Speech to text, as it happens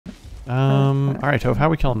Alright, Tove, how are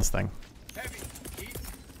we killing this thing? Heavy. East,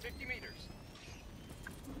 50 meters.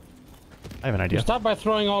 I have an idea. Start by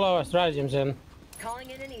throwing all our stratagems in. Calling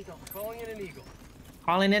in an eagle. Calling in an eagle.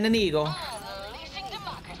 Calling in an eagle.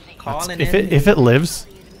 Calling in. If it lives,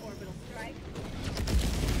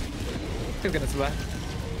 Still gonna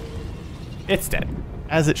survive. it's dead.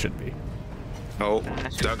 As it should be. Oh,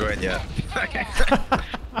 don't go in yet. Okay.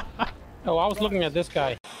 Oh, I was looking at this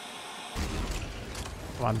guy.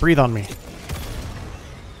 Come on, breathe on me.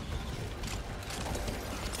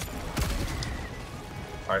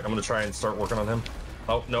 Alright, I'm gonna try and start working on him.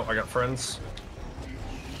 Oh, no, I got friends.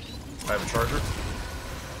 I have a charger.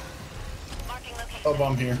 Oh,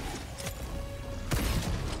 bomb here.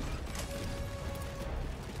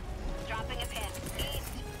 Dropping a pin.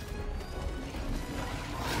 East.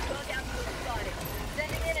 Loadout spotted.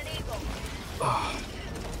 Sending in an eagle.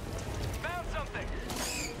 Found something.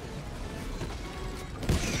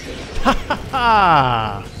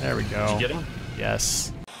 Ha! There we go. Did you get him?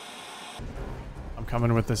 Yes. I'm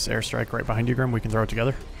coming with this airstrike right behind you, Grim. We can throw it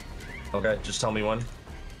together. Okay, just tell me when.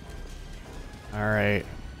 Alright.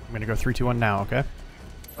 I'm gonna go 3, 2, 1 now, okay?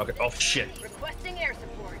 Okay, oh shit. Requesting air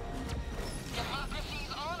support.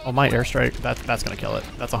 Oh, my airstrike. That's gonna kill it.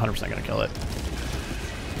 That's 100% gonna kill it.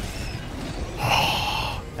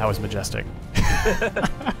 That was majestic.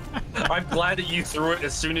 I'm glad that you threw it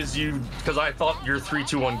as soon as you, because I thought your 3,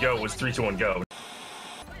 2, 1 go was 3, 2, 1 go.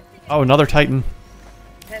 Oh, another Titan.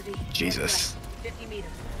 Heavy. Jesus. 50 meters.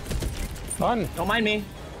 Fun. Don't mind me.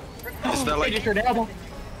 Is that like Your devil.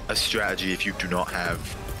 a strategy if you do not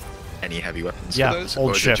have any heavy weapons Yeah, for those? hold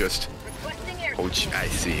or is shift. it just Requesting air hold support. I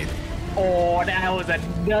see. Oh, that was a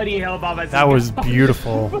nutty hellbomb. That was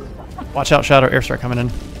beautiful. Watch out, Shadow airstrike coming in.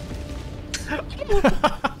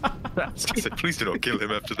 I was gonna say, please do not kill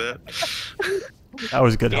him after that. That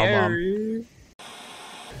was a good hell bomb.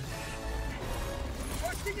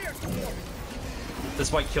 Requesting air support.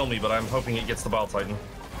 This might kill me, but I'm hoping it gets the Bile Titan.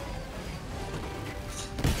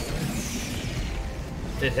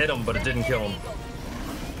 It hit him, but it didn't kill him.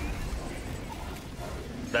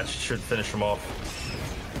 That should finish him off.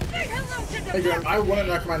 Say hello to Hey, Graham, I wouldn't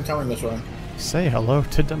recommend telling this one. Say hello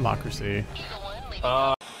to democracy.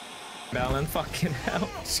 Melon fucking hell.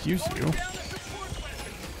 Excuse you.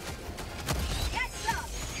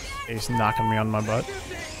 He's knocking me on my butt.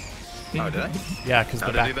 Oh, did I? Yeah, because How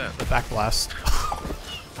the did he back, do that? the back blast.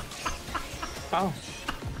 Oh.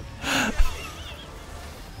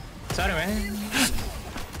 Sorry, man.